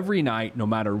every night, no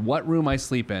matter what room I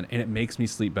sleep in, and it makes me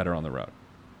sleep better on the road.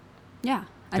 Yeah.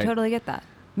 Okay. I totally get that.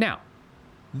 Now,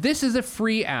 this is a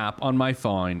free app on my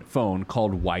phone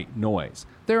called White Noise.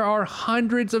 There are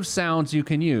hundreds of sounds you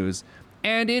can use,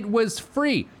 and it was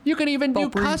free. You can even do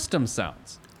custom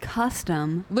sounds.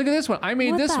 Custom? Look at this one. I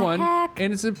made this one, heck?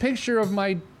 and it's a picture of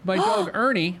my dog,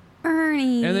 Ernie.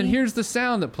 Ernie. And then here's the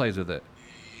sound that plays with it.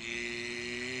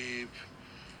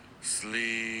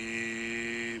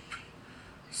 Sleep.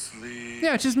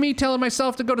 Yeah, it's just me telling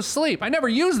myself to go to sleep. I never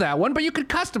use that one, but you could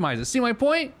customize it. See my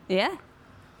point? Yeah.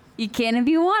 You can if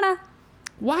you wanna.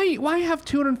 Why have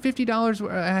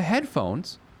 $250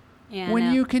 headphones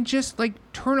when you can just like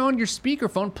turn on your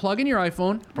speakerphone, plug in your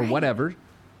iPhone or whatever,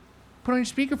 put on your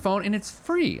speakerphone, and it's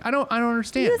free? I don't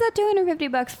understand. Use that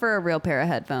 $250 for a real pair of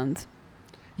headphones.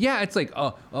 Yeah, it's like,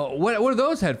 what are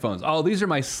those headphones? Oh, these are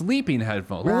my sleeping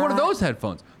headphones. Well, what are those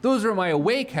headphones? Those are my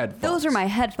awake headphones. Those are my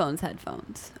headphones.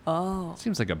 Oh.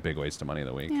 Seems like a big waste of money of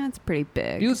the week. Yeah, it's pretty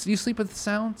big. You sleep with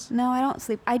sounds? No, I don't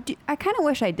sleep. I kind of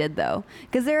wish I did, though.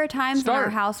 Because there are times in our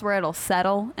house where it'll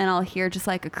settle and I'll hear just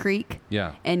like a creak.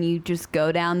 Yeah. And you just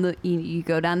go down you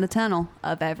go down the tunnel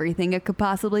of everything it could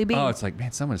possibly be. Oh, it's like,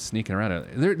 man, someone's sneaking around.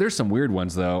 There's some weird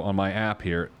ones, though, on my app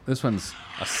here. This one's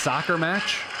a soccer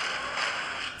match.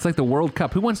 It's like the World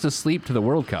Cup. Who wants to sleep to the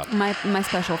World Cup? My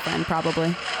special friend,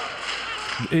 probably.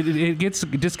 It gets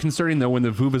disconcerting, though, when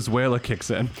the Vuvuzuela kicks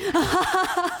in.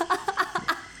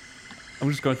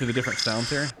 I'm just going through the different sounds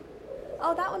here.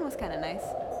 Oh, that one was kind of nice.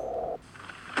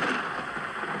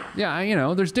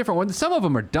 Yeah, there's different ones. Some of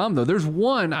them are dumb though. There's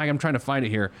one I'm trying to find it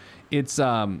here. It's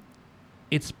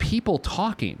people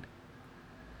talking.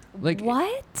 Like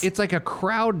What? It's like a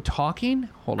crowd talking.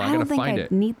 Hold on, I I don't gotta think find I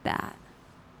it. need that.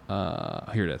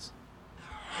 Here it is.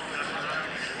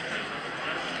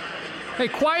 Hey,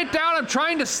 quiet down! I'm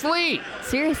trying to sleep.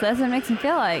 Seriously, that's what it makes me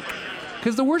feel like.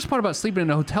 Because the worst part about sleeping in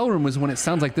a hotel room was when it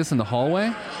sounds like this in the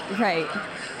hallway. Right.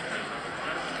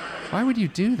 Why would you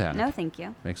do that? No, thank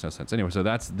you. Makes no sense. Anyway, so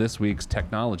that's this week's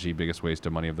technology biggest waste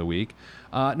of money of the week.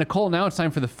 Nicole, now it's time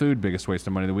for the food biggest waste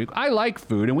of money of the week. I like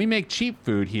food, and we make cheap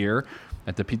food here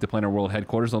at the Pete the Planner World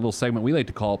Headquarters, a little segment we like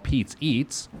to call Pete's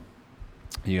Eats.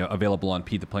 Available on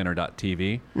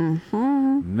PeteThePlanner.tv.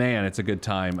 Mm-hmm. Man, it's a good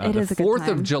time. It is a good 4th time.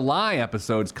 of July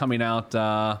episode's coming out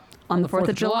on the 4th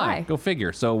of July. Go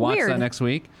figure. So watch Weird. that next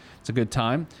week. It's a good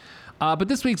time. But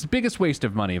this week's biggest waste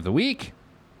of money of the week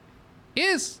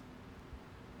is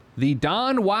the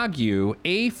Don Wagyu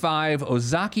A5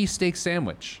 Ozaki steak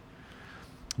sandwich.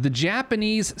 The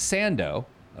Japanese sando,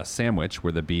 a sandwich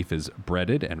where the beef is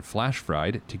breaded and flash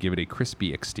fried to give it a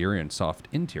crispy exterior and soft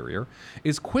interior,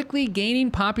 is quickly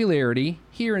gaining popularity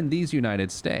here in these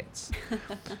United States.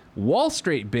 Wall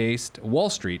Street-based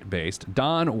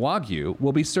Don Wagyu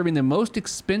will be serving the most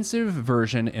expensive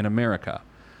version in America.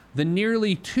 The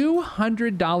nearly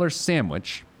 $200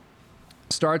 sandwich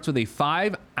starts with a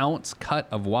 5-ounce cut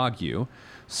of Wagyu,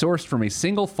 sourced from a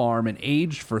single farm and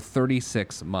aged for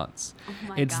 36 months.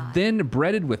 It's then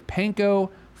breaded with panko,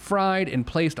 fried, and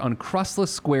placed on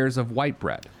crustless squares of white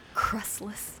bread.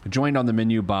 Crustless. Joined on the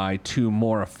menu by 2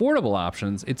 more affordable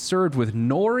options, it's served with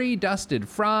nori-dusted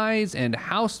fries and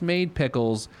house-made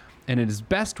pickles, and it is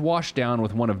best washed down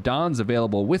with one of Don's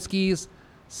available whiskeys,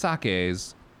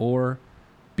 sakes, or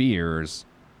beers.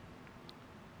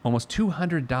 Almost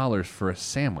 $200 for a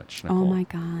sandwich, Nicole. Oh my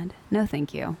God. No,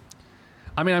 thank you.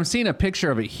 I mean, I'm seeing a picture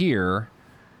of it here.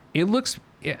 It looks,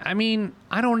 I mean,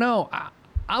 I don't know.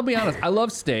 I'll be honest. I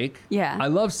love steak. Yeah. I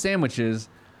love sandwiches.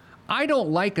 I don't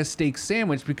like a steak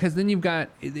sandwich because then you've got,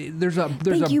 there's a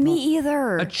me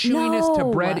either. a chewiness to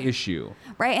No. bread issue.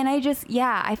 Right, and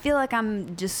I feel like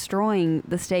I'm destroying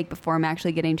the steak before I'm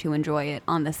actually getting to enjoy it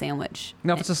on the sandwich.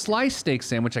 Now, if it's a sliced steak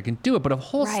sandwich, I can do it. But a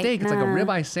whole Right, steak, it's like a nah.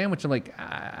 ribeye sandwich. I'm like,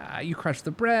 you crush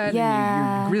the bread,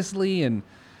 Yeah. and you're grizzly, and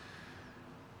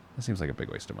that seems like a big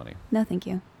waste of money. No, thank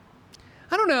you.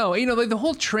 I don't know. Like the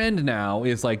whole trend now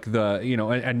is like at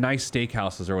nice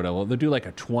steakhouses or whatever, they'll do like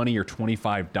a $20 or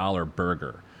 $25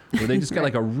 burger where they just get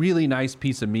like a really nice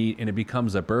piece of meat and it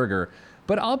becomes a burger.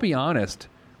 But I'll be honest,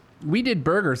 we did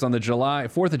burgers on the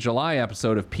 4th of July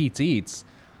episode of Pete's Eats,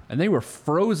 and they were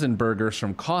frozen burgers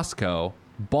from Costco,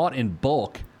 bought in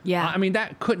bulk. Yeah. I mean,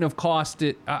 that couldn't have cost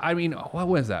it. I mean, what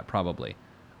was that probably?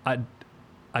 A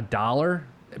dollar?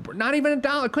 Not even a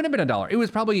dollar. It couldn't have been a dollar. It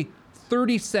was probably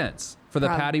 30 cents for the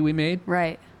patty we made.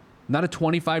 Right. Not a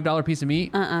 $25 piece of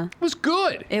meat. It was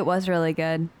good. It was really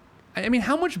good. I mean,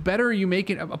 how much better are you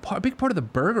making? A big part of the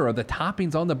burger are the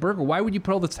toppings on the burger. Why would you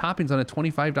put all the toppings on a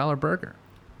 $25 burger?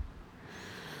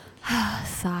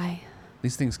 Sigh.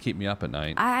 These things keep me up at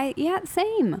night.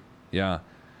 Same. Yeah.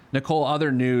 Nicole,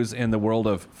 other news in the world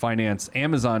of finance,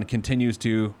 Amazon continues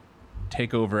to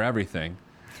take over everything.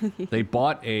 They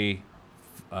bought a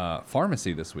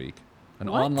pharmacy this week, an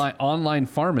online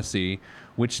pharmacy,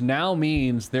 which now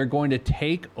means they're going to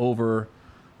take over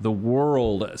the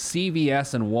world.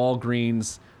 CVS and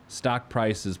Walgreens stock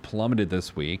prices plummeted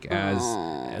this week as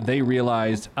they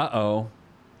realized,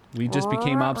 we just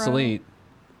became obsolete.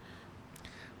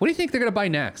 What do you think they're going to buy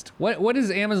next? What is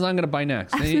Amazon going to buy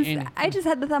next? I just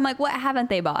had the thought, I'm like, what haven't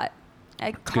they bought?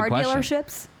 Like car question.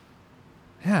 dealerships?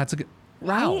 Yeah, that's a good.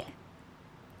 Wow. Right?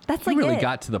 That's You like really it.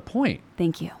 got to the point.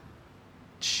 Thank you.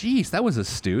 Jeez, that was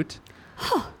astute.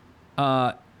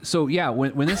 So yeah,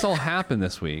 when this all happened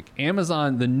this week,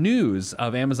 Amazon, the news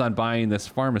of Amazon buying this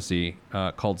pharmacy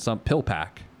called some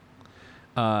PillPack,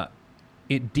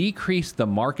 it decreased the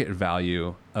market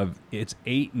value of its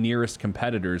 8 nearest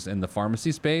competitors in the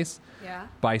pharmacy space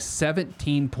by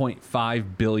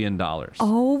 $17.5 billion.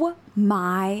 Oh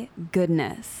my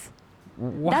goodness.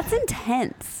 What? That's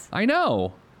intense. I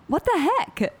know. What the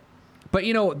heck? But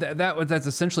that's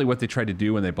essentially what they tried to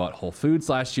do when they bought Whole Foods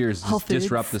last year, is Whole just Foods.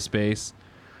 disrupt the space.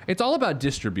 It's all about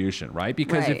distribution, right?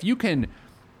 Because Right. if you can,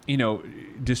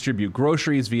 distribute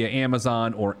groceries via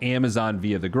Amazon or Amazon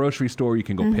via the grocery store, you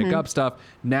can go pick up stuff.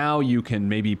 Now you can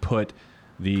maybe put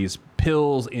these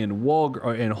pills in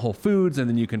Whole Foods, and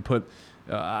then you can put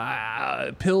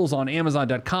pills on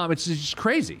Amazon.com. It's just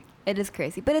crazy. It is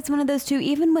crazy. But it's one of those two,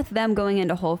 even with them going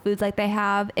into Whole Foods like they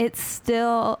have, it's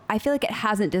still, I feel like it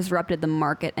hasn't disrupted the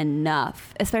market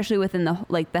enough, especially within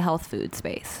the health food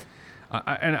space.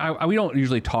 We don't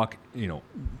usually talk,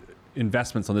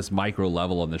 investments on this micro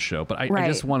level on this show, but I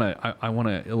just want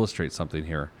to illustrate something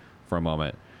here for a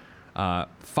moment.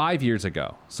 5 years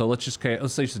ago, so let's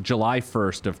say it's July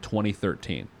 1st of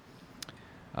 2013.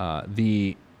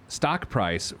 The stock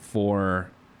price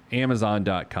for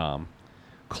Amazon.com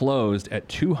closed at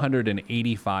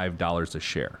 $285 a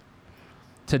share.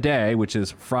 Today, which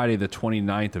is Friday the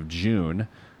 29th of June,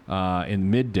 in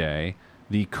midday,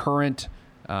 the current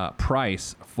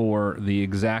price for the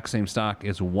exact same stock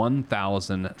is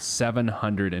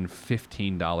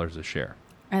 $1,715 a share.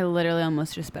 I literally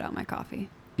almost just spit out my coffee.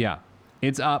 Yeah.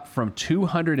 It's up from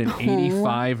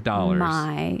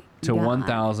 $285 to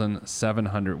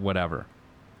 $1,700 whatever.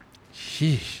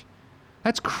 Sheesh.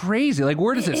 That's crazy. Like,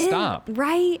 where does it stop?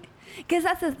 Right? Because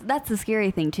that's the scary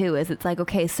thing too. Is it's like,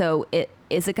 okay, so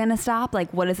is it going to stop?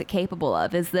 Like, what is it capable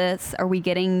of? Are we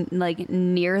getting like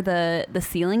near the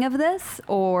ceiling of this,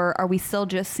 or are we still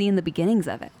just seeing the beginnings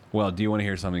of it? Well, do you want to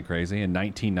hear something crazy? In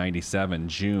 1997,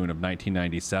 June of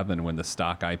 1997, when the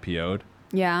stock IPO'd,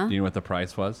 yeah, do you know what the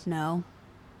price was? No.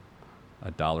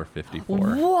 $1.54.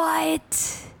 What?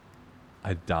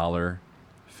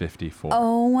 $1.54.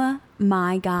 Oh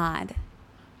my God.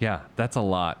 Yeah, that's a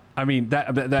lot. I mean,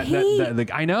 that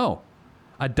I know.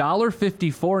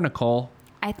 $1.54, Nicole.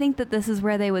 I think that this is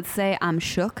where they would say, I'm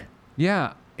shook.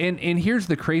 Yeah, and here's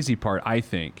the crazy part, I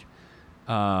think.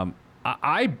 I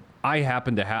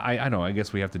happen to have, I don't know, I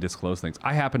guess we have to disclose things.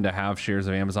 I happen to have shares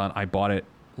of Amazon. I bought it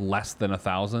less than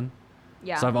 1,000.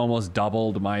 Yeah. So I've almost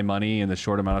doubled my money in the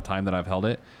short amount of time that I've held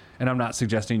it. And I'm not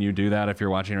suggesting you do that if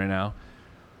you're watching right now.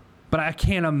 But I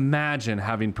can't imagine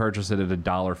having purchased it at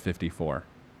 $1.54.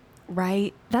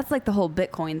 Right. That's like the whole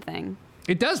Bitcoin thing.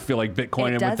 It does feel like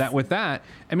Bitcoin. And with that,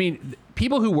 I mean,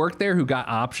 people who work there who got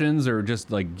options or just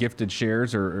like gifted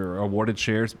shares or awarded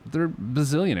shares, they're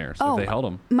bazillionaires if they held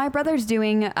them. My brother's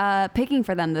doing picking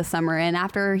for them this summer, and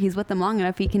after he's with them long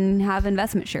enough, he can have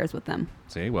investment shares with them.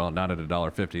 See, well, not at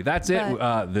 $1.50. That's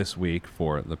it this week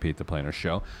for the Pete the Planner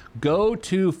Show. Go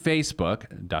to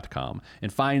Facebook.com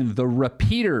and find the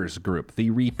Repeaters group, the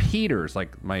Repeaters,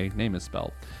 like my name is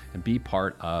spelled, and be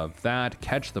part of that.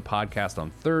 Catch the podcast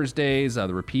on Thursdays.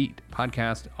 The Repeat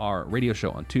podcast, our radio show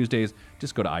on Tuesdays.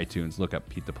 Just go to iTunes, look up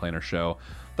Pete the Planner Show.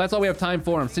 That's all we have time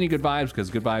for. I'm sending good vibes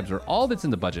because good vibes are all that's in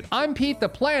the budget. I'm Pete the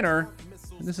Planner,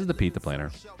 and this is the Pete the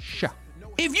Planner Show.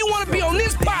 If you want to be on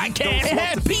this podcast and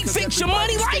have Pete fix your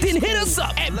money life, then hit us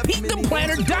up at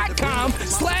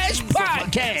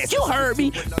PeteThePlanner.com/podcast. You heard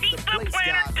me.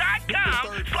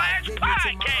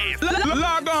 PeteThePlanner.com/podcast.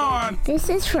 Log on. This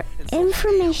is for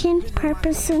information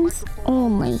purposes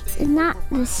only. It's not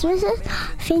the Swiss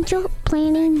financial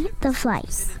planning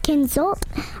device. Consult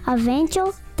a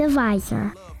financial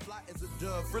advisor.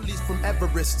 Released from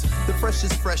Everest, the fresh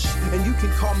is fresh, and you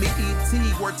can call me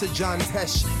E.T. Word to John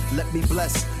Tesh. Let me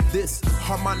bless this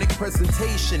harmonic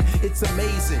presentation. It's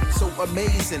amazing, so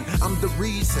amazing. I'm the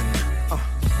reason.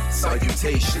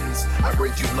 Salutations, I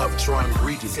bring you love, trying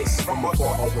greetings from a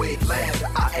faraway land.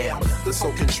 I am the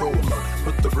sole controller.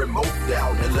 Put the remote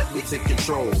down and let me take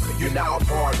control. You're now a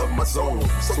part of my zone,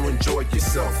 so enjoy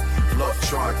yourself. Love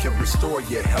Tron can restore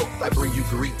your health. I bring you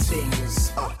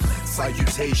greetings,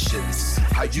 salutations.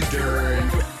 How you doing?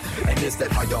 And is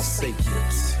that how y'all say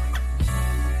it?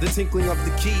 The tinkling of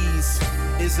the keys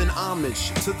is an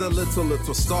homage to the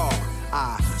little star.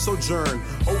 I sojourn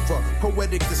over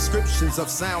poetic descriptions of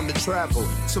sound and travel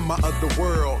to my other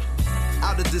world.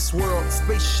 Out of this world,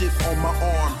 spaceship on my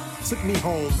arm took me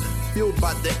home, fueled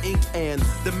by the ink and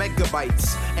the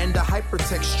megabytes and the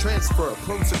hypertext transfer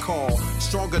protocol,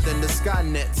 stronger than the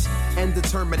Skynet and the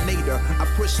Terminator. I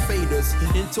push faders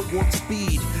into warp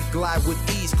speed, glide with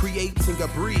ease, creating a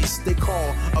breeze they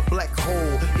call a black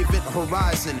hole. Event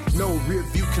horizon, no rear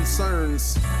view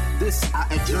concerns. This I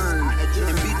adjourn, and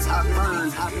beats I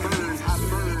burn.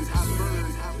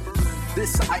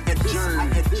 This I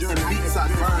adjourn, and beats I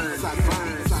burn.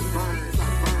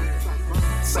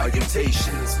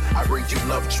 Salutations, I bring you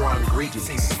love, trying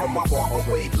greetings from a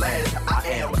faraway land. I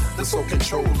am the sole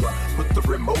controller. Put the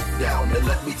remote down and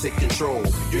let me take control.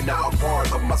 You're now a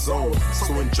part of my zone,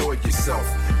 so enjoy yourself.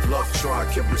 Love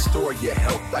Tron can restore your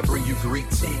health. I bring you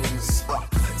greetings,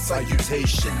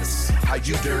 salutations. How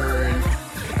you doing?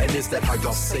 And is that how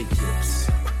y'all say it?